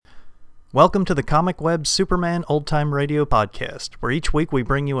Welcome to the Comic Web Superman Old Time Radio Podcast, where each week we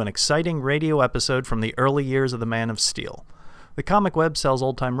bring you an exciting radio episode from the early years of the Man of Steel. The Comic Web sells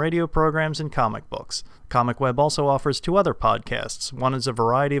old-time radio programs and comic books. Comic Web also offers two other podcasts. One is a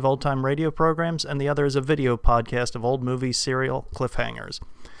variety of old-time radio programs, and the other is a video podcast of old movies, serial, cliffhangers.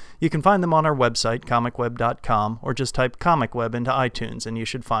 You can find them on our website, comicweb.com, or just type Comic Web into iTunes and you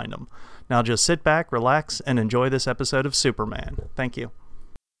should find them. Now just sit back, relax, and enjoy this episode of Superman. Thank you.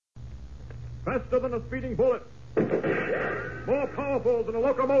 Faster than a speeding bullet. More powerful than a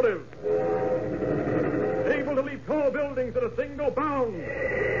locomotive. Able to leap tall buildings at a single bound.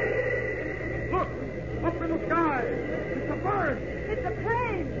 Look, up in the sky. It's a bird. It's a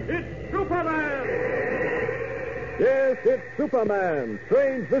plane. It's Superman. Yes, it's Superman,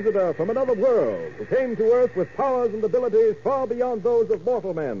 strange visitor from another world, who came to Earth with powers and abilities far beyond those of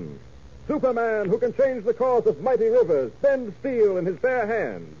mortal men. Superman, who can change the course of mighty rivers, bend steel in his bare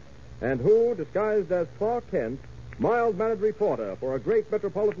hands, and who, disguised as Clark Kent, mild-mannered reporter for a great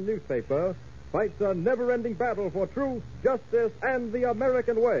metropolitan newspaper, fights a never-ending battle for truth, justice, and the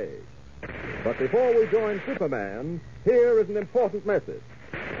American way. But before we join Superman, here is an important message.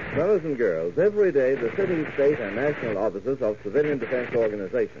 Fellows and girls, every day the city, state, and national offices of civilian defense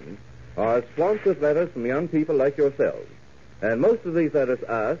organizations are swamped with letters from young people like yourselves. And most of these letters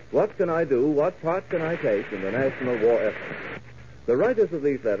ask, what can I do, what part can I take in the national war effort? The writers of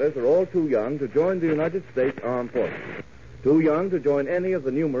these letters are all too young to join the United States Armed Forces, too young to join any of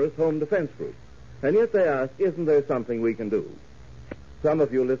the numerous home defense groups. And yet they ask, isn't there something we can do? Some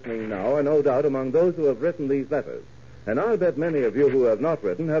of you listening now are no doubt among those who have written these letters. And I'll bet many of you who have not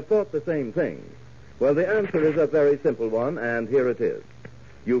written have thought the same thing. Well, the answer is a very simple one, and here it is.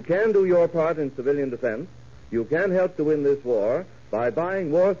 You can do your part in civilian defense. You can help to win this war by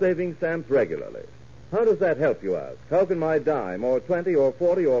buying war-saving stamps regularly. How does that help, you ask? How can my dime, or 20, or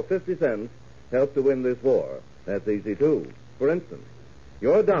 40, or 50 cents, help to win this war? That's easy, too. For instance,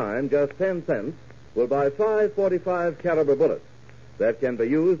 your dime, just 10 cents, will buy 5 .45 caliber bullets that can be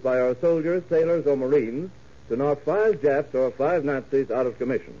used by our soldiers, sailors, or Marines to knock 5 Japs or 5 Nazis out of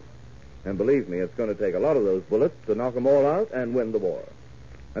commission. And believe me, it's going to take a lot of those bullets to knock them all out and win the war.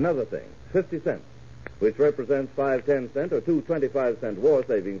 Another thing, 50 cents, which represents 5 10-cent or 2 25-cent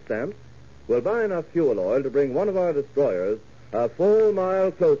war-saving stamps, will buy enough fuel oil to bring one of our destroyers a full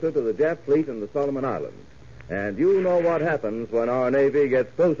mile closer to the Jap fleet in the Solomon Islands. And you know what happens when our Navy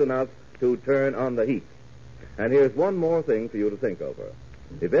gets close enough to turn on the heat. And here's one more thing for you to think over.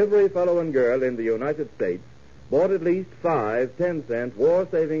 If every fellow and girl in the United States bought at least 5 10-cent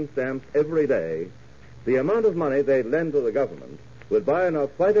war-saving stamps every day, the amount of money they'd lend to the government would buy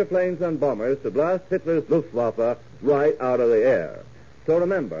enough fighter planes and bombers to blast Hitler's Luftwaffe right out of the air. So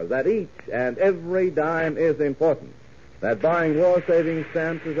remember that each and every dime is important. That buying war-saving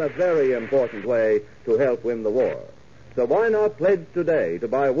stamps is a very important way to help win the war. So why not pledge today to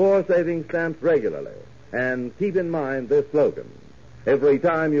buy war-saving stamps regularly? And keep in mind this slogan. Every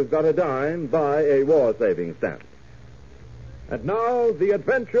time you've got a dime, buy a war-saving stamp. And now, the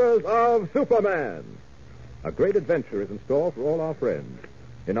adventures of Superman. A great adventure is in store for all our friends.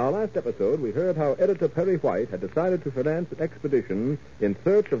 In our last episode, we heard how Editor Perry White had decided to finance an expedition in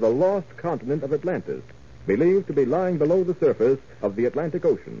search of the lost continent of Atlantis, believed to be lying below the surface of the Atlantic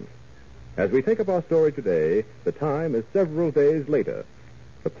Ocean. As we take up our story today, the time is several days later.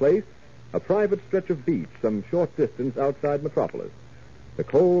 The place, a private stretch of beach some short distance outside Metropolis. The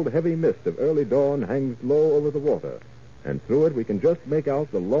cold, heavy mist of early dawn hangs low over the water, and through it we can just make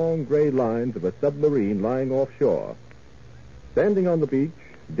out the long gray lines of a submarine lying offshore. Standing on the beach,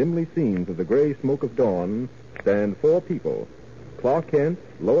 dimly seen through the gray smoke of dawn, stand 4 people. Clark Kent,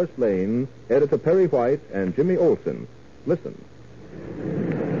 Lois Lane, Editor Perry White, and Jimmy Olsen. Listen.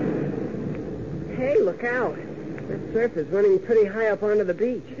 Hey, look out. That surf is running pretty high up onto the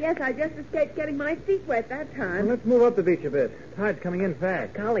beach. Yes, I just escaped getting my feet wet that time. Well, let's move up the beach a bit. Tide's coming in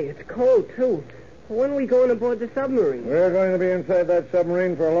fast. Golly, it's cold, too. When are we going aboard the submarine? We're going to be inside that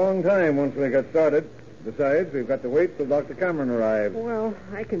submarine for a long time once we get started. Besides, we've got to wait till Dr. Cameron arrives. Well,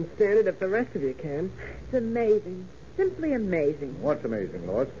 I can stand it if the rest of you can. It's amazing. Simply amazing. What's amazing,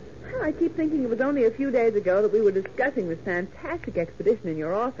 Lois? Well, I keep thinking it was only a few days ago that we were discussing this fantastic expedition in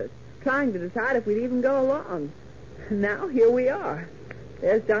your office, trying to decide if we'd even go along. Now, here we are.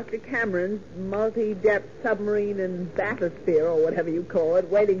 There's Dr. Cameron's multi-depth submarine and bathysphere, or whatever you call it,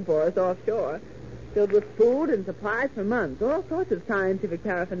 waiting for us offshore, filled with food and supplies for months, all sorts of scientific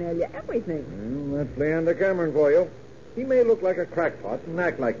paraphernalia, everything. That's Leander Cameron for you. He may look like a crackpot and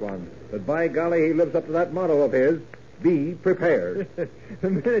act like one, but by golly, he lives up to that motto of his, be prepared. The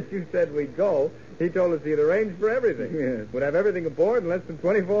minute you said we'd go, he told us he'd arranged for everything. Yes. We'd have everything aboard in less than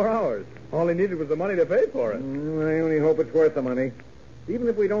 24 hours. All he needed was the money to pay for it. I only hope it's worth the money. Even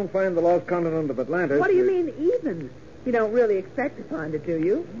if we don't find the lost continent of Atlantis... What do you mean, even? You don't really expect to find it, do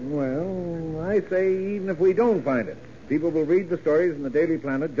you? Well, I say even if we don't find it, people will read the stories in the Daily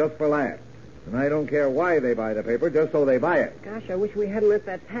Planet just for laughs. And I don't care why they buy the paper, just so they buy it. Gosh, I wish we hadn't let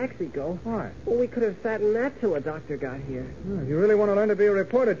that taxi go. Why? Well, we could have sat in that till the doctor got here. If you really want to learn to be a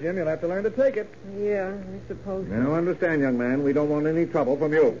reporter, Jim, you'll have to learn to take it. Yeah, I suppose so. Now, understand, young man, we don't want any trouble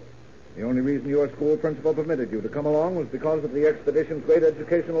from you. The only reason your school principal permitted you to come along was because of the expedition's great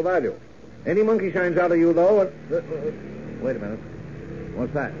educational value. Any monkey shines out of you, though... Wait a minute.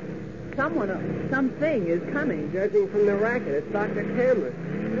 What's that? Something is coming. Judging from the racket, it's Dr.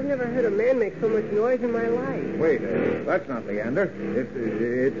 Cameron. I've never heard a man make so much noise in my life. Wait, that's not Leander.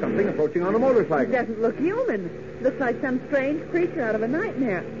 It's something approaching on a motorcycle. It doesn't look human. Looks like some strange creature out of a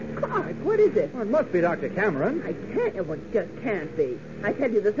nightmare. Clark, what is it? Well, it must be Dr. Cameron. I can't. Well, it just can't be. I tell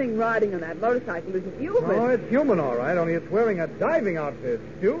you, the thing riding on that motorcycle isn't human. Oh, it's human, all right, only it's wearing a diving outfit.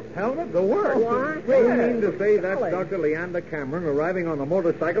 Suit, helmet, the works. What? You mean to say that's Dr. Leander Cameron arriving on a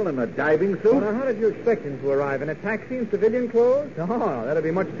motorcycle in a diving suit? Well, now, how did you expect him to arrive? In a taxi in civilian clothes? Oh, that'd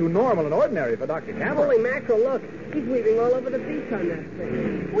be much too normal and ordinary for Dr. Cameron. Holy mackerel, look. He's weaving all over the beach on that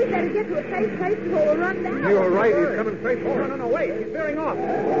thing. We better get to a safe place before we run down. You're right. He's coming straight for us. No, wait. He's veering off.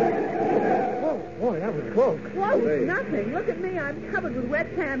 Oh, boy, that was close. Close, Hey. nothing. Look at me. I'm covered with wet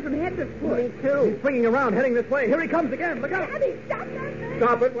sand from head to foot. Me too. He's swinging around, heading this way. Here he comes again. Look out. Daddy, stop that thing.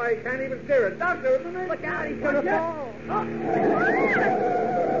 Stop it. Why, he can't even steer it. Doctor, isn't it? Look out, he's going to fall.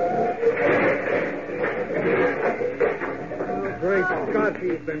 Great Scott,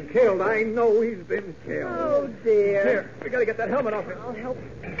 he's been killed. I know he's been killed. Oh, dear. Here, we got to get that helmet off him. I'll help.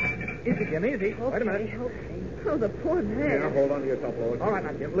 Easy, Jim, easy. Wait a minute. Help me. Oh, the poor man. Now, hold on to yourself, Lois. All right,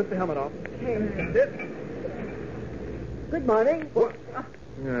 now, Jim, lift the helmet off. Okay. Sit. Good morning. Well,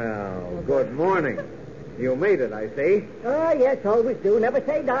 good morning. You made it, I see. Oh, yes, always do. Never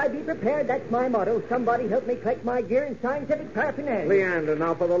say die, be prepared. That's my motto. Somebody help me collect my gear and scientific paraphernalia. Leander,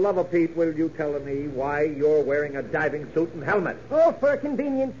 now, for the love of Pete, will you tell me why you're wearing a diving suit and helmet? Oh, for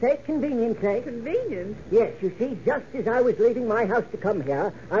convenience sake, convenience sake. Convenience. Yes, you see, just as I was leaving my house to come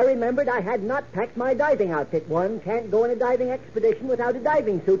here, I remembered I had not packed my diving outfit. One can't go on a diving expedition without a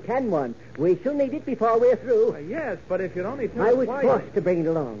diving suit, can one? We shall need it before we're through. Yes, but if you'd only tell I us was why... forced to bring it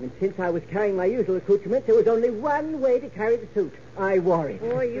along, and since I was carrying my usual accoutrements, there was only one way to carry the suit. I wore it.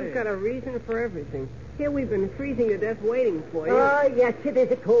 Boy, you've got a reason for everything. Here we've been freezing to death waiting for you. Oh, yes, it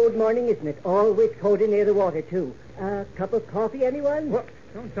is a cold morning, isn't it? Always colder near the water, too. A cup of coffee, anyone? Well,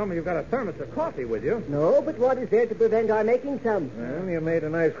 don't tell me you've got a thermos of coffee with you. No, but what is there to prevent our making some? Well, you made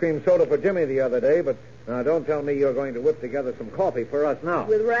an ice cream soda for Jimmy the other day, but now don't tell me you're going to whip together some coffee for us now.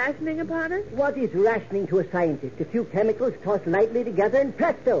 With rationing upon us? What is rationing to a scientist? A few chemicals tossed lightly together and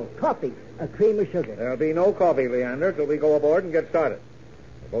presto, coffee, a cream of sugar. There'll be no coffee, Leander, till we go aboard and get started.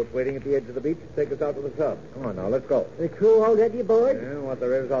 The boat's waiting at the edge of the beach to take us out to the sub. Come on now, let's go. The crew already aboard? Yeah, what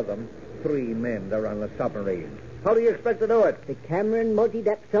there is of them. 3 men to run the submarine. How do you expect to do it? The Cameron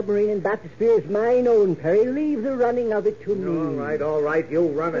multi-depth submarine in bathysphere is mine own, Perry. Leave the running of it to me. All right, you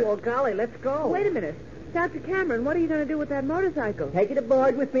run it. Well, golly, let's go. Wait a minute. Dr. Cameron, what are you going to do with that motorcycle? Take it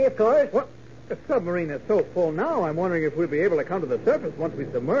aboard with me, of course. What? The submarine is so full now, I'm wondering if we'll be able to come to the surface once we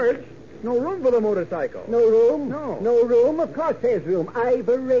submerge. No room for the motorcycle. No room? No. No room? Of course there's room. I've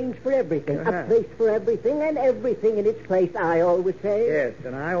arranged for everything. Uh-huh. A place for everything and everything in its place, I always say. Yes,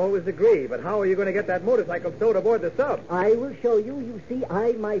 and I always agree. But how are you going to get that motorcycle stowed aboard the sub? I will show you. You see,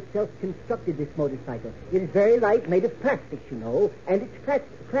 I myself constructed this motorcycle. It is very light, made of plastics, you know, and it's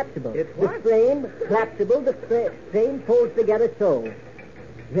collapsible. It's what? The frame, collapsible, the frame folds together so.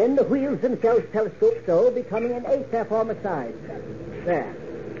 Then the wheels themselves telescope so, becoming an 8 form a side. There.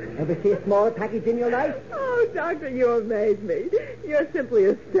 Ever see a smaller package in your life? Oh, Doctor, you amaze me. You're simply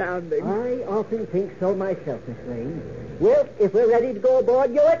astounding. I often think so myself, Miss Lane. Well, if we're ready to go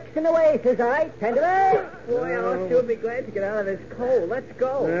aboard, you're Xing away, says I. Stand away. Boy, I'll sure be glad to get out of this cold. Let's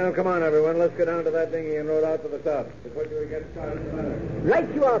go. Well, come on, everyone. Let's get down to that dinghy and row out to the sub. The quicker we get started, the better.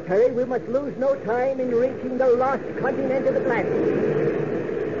 Right you are, Perry. We must lose no time in reaching the lost continent of Atlantis.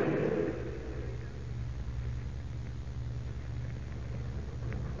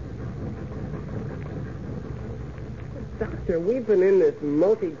 Doctor, we've been in this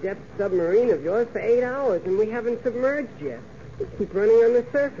multi-depth submarine of yours for 8 hours, and we haven't submerged yet. We keep running on the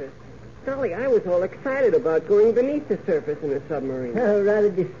surface. Golly, I was all excited about going beneath the surface in a submarine. Rather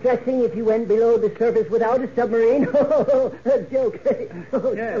distressing if you went below the surface without a submarine. A joke.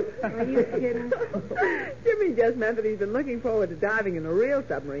 Yes. Are you kidding? Jimmy just meant that he's been looking forward to diving in a real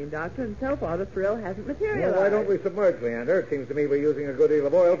submarine, Doctor, and so far the thrill hasn't materialized. Well, why don't we submerge, Leander? It seems to me we're using a good deal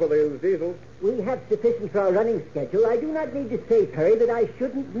of oil for those diesels. We have sufficient for our running schedule. I do not need to say, Perry, that I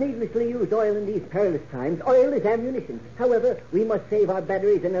shouldn't needlessly use oil in these perilous times. Oil is ammunition. However, we must save our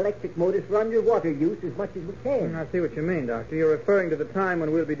batteries and electric motors for underwater use as much as we can. I see what you mean, Doctor. You're referring to the time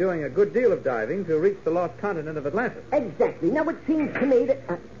when we'll be doing a good deal of diving to reach the lost continent of Atlantis. Exactly. Now, it seems to me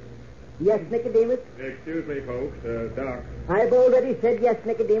that... Yes, Nicodemus? Excuse me, folks. Doc. I've already said yes,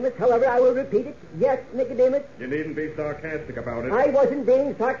 Nicodemus. However, I will repeat it. Yes, Nicodemus. You needn't be sarcastic about it. I wasn't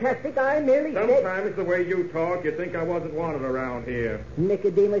being sarcastic. I merely said... Sometimes the way you talk, you think I wasn't wanted around here.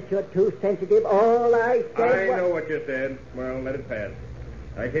 Nicodemus, you're too sensitive. All I said I know what you said. Well, let it pass.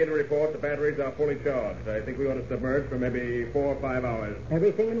 I came to report the batteries are fully charged. I think we ought to submerge for maybe 4 or 5 hours.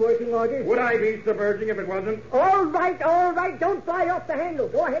 Everything in working order? Would I be submerging if it wasn't? All right. Don't fly off the handle.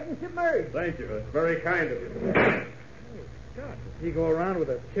 Go ahead and submerge. Thank you. That's very kind of you. God, does he go around with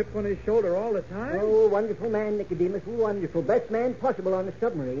a chip on his shoulder all the time? Oh, wonderful man, Nicodemus. Wonderful. Best man possible on a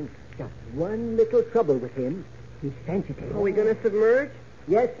submarine. Just one little trouble with him. He's sensitive. Are we going to submerge?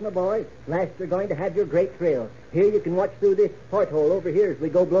 Yes, my boy. Last you're going to have your great thrill. Here you can watch through this porthole over here as we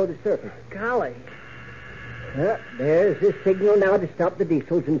go below the surface. Golly. There's the signal now to stop the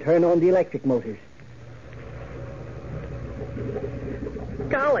diesels and turn on the electric motors.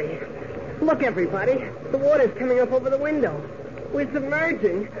 Golly. Look, everybody. The water's coming up over the window. We're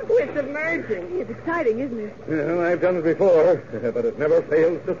submerging. It's exciting, isn't it? Well, I've done it before, but it never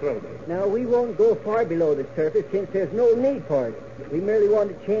fails to thrill me. Now, we won't go far below the surface since there's no need for it. We merely want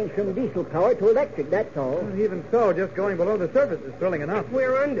to change from diesel power to electric, that's all. Well, even so, just going below the surface is thrilling enough.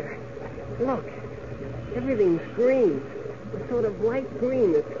 We're under. Look. Everything's green. A sort of light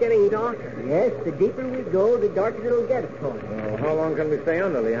green that's getting darker. Yes, the deeper we go, the darker it'll get, of course. Well, how long can we stay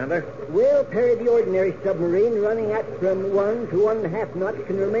under, Leander? Well, Perry, the ordinary submarine running at from 1 to 1.5 knots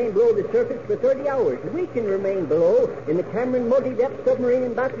can remain below the surface for 30 hours. We can remain below in the Cameron multi-depth submarine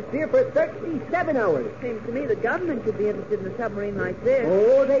in bathysphere for 37 hours. Seems to me the government could be interested in a submarine like this.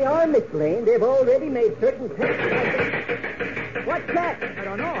 Oh, they are, Miss Lane. They've already made certain tests. What's that? I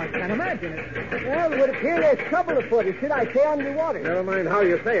don't know. I can't imagine it. Well, it would appear there's trouble afoot, or should I say underwater? Never mind how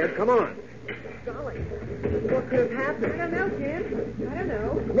you say it. Come on. Golly. What could have happened? I don't know, Tim. I don't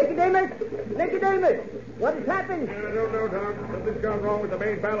know. Nicodemus! What has happened? I don't know, Doc. Something's gone wrong with the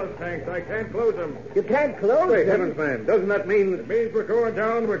main ballast tanks. I can't close them. You can't close Wait, them? heavens, man. Doesn't that mean... It means we're going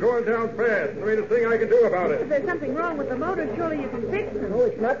down fast. I mean, there's thing I can do about If it. there's something wrong with the motor, surely you can fix them. No,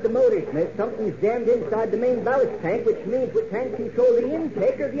 it's not the motor, Smith. Something's jammed inside the main ballast tank, which means we can't control the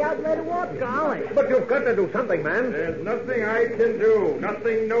intake or the outlet of water. Golly. But you've got to do something, man. There's nothing I can do.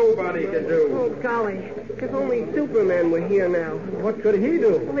 Nothing nobody can do. Oh, golly. If only Superman were here now. What could he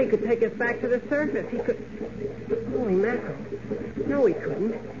do? Well, he could take us back to the surface. He could... Holy mackerel. No, he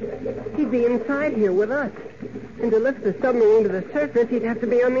couldn't. He'd be inside here with us. And to lift the submarine to the surface, he'd have to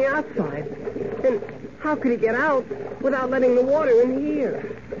be on the outside. And how could he get out without letting the water in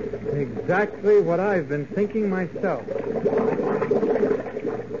here? Exactly what I've been thinking myself.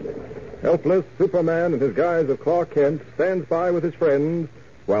 Helpless, Superman in his guise of Clark Kent stands by with his friends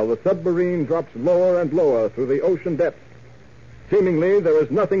while the submarine drops lower and lower through the ocean depths. Seemingly, there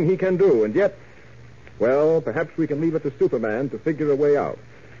is nothing he can do, and yet, well, perhaps we can leave it to Superman to figure a way out.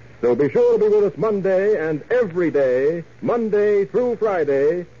 So be sure to be with us Monday and every day, Monday through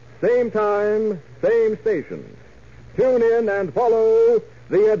Friday, same time, same station. Tune in and follow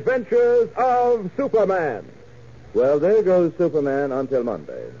the adventures of Superman. Well, there goes Superman until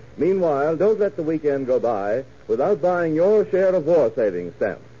Monday. Meanwhile, don't let the weekend go by without buying your share of war savings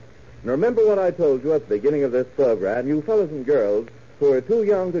stamps. And remember what I told you at the beginning of this program, you fellows and girls who are too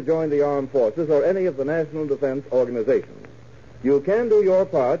young to join the armed forces or any of the national defense organizations. You can do your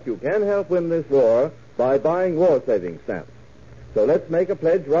part. You can help win this war by buying war savings stamps. So let's make a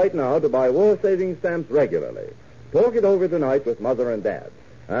pledge right now to buy war savings stamps regularly. Talk it over tonight with Mother and Dad.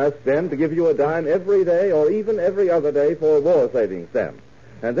 Ask them to give you a dime every day or even every other day for war savings stamps.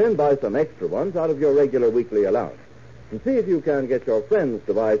 And then buy some extra ones out of your regular weekly allowance. And see if you can get your friends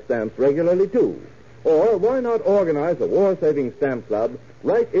to buy stamps regularly, too. Or why not organize a war savings stamp club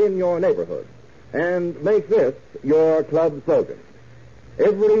right in your neighborhood? And make this your club slogan.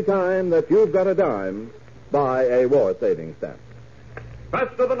 Every time that you've got a dime, buy a war savings stamp.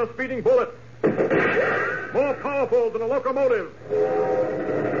 Faster than a speeding bullet. More powerful than a locomotive.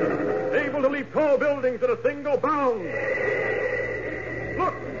 Able to leap tall buildings at a single bound.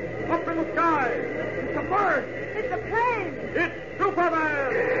 Look! Up in the sky! It's a bird! It's a plane! It's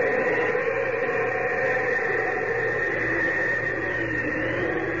Superman!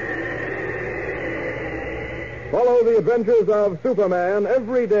 Follow the adventures of Superman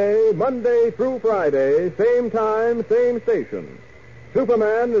every day, Monday through Friday, same time, same station.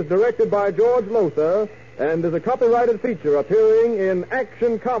 Superman is directed by George Lothar and is a copyrighted feature appearing in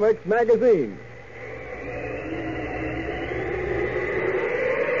Action Comics magazine.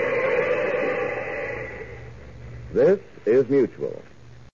 This is Mutual.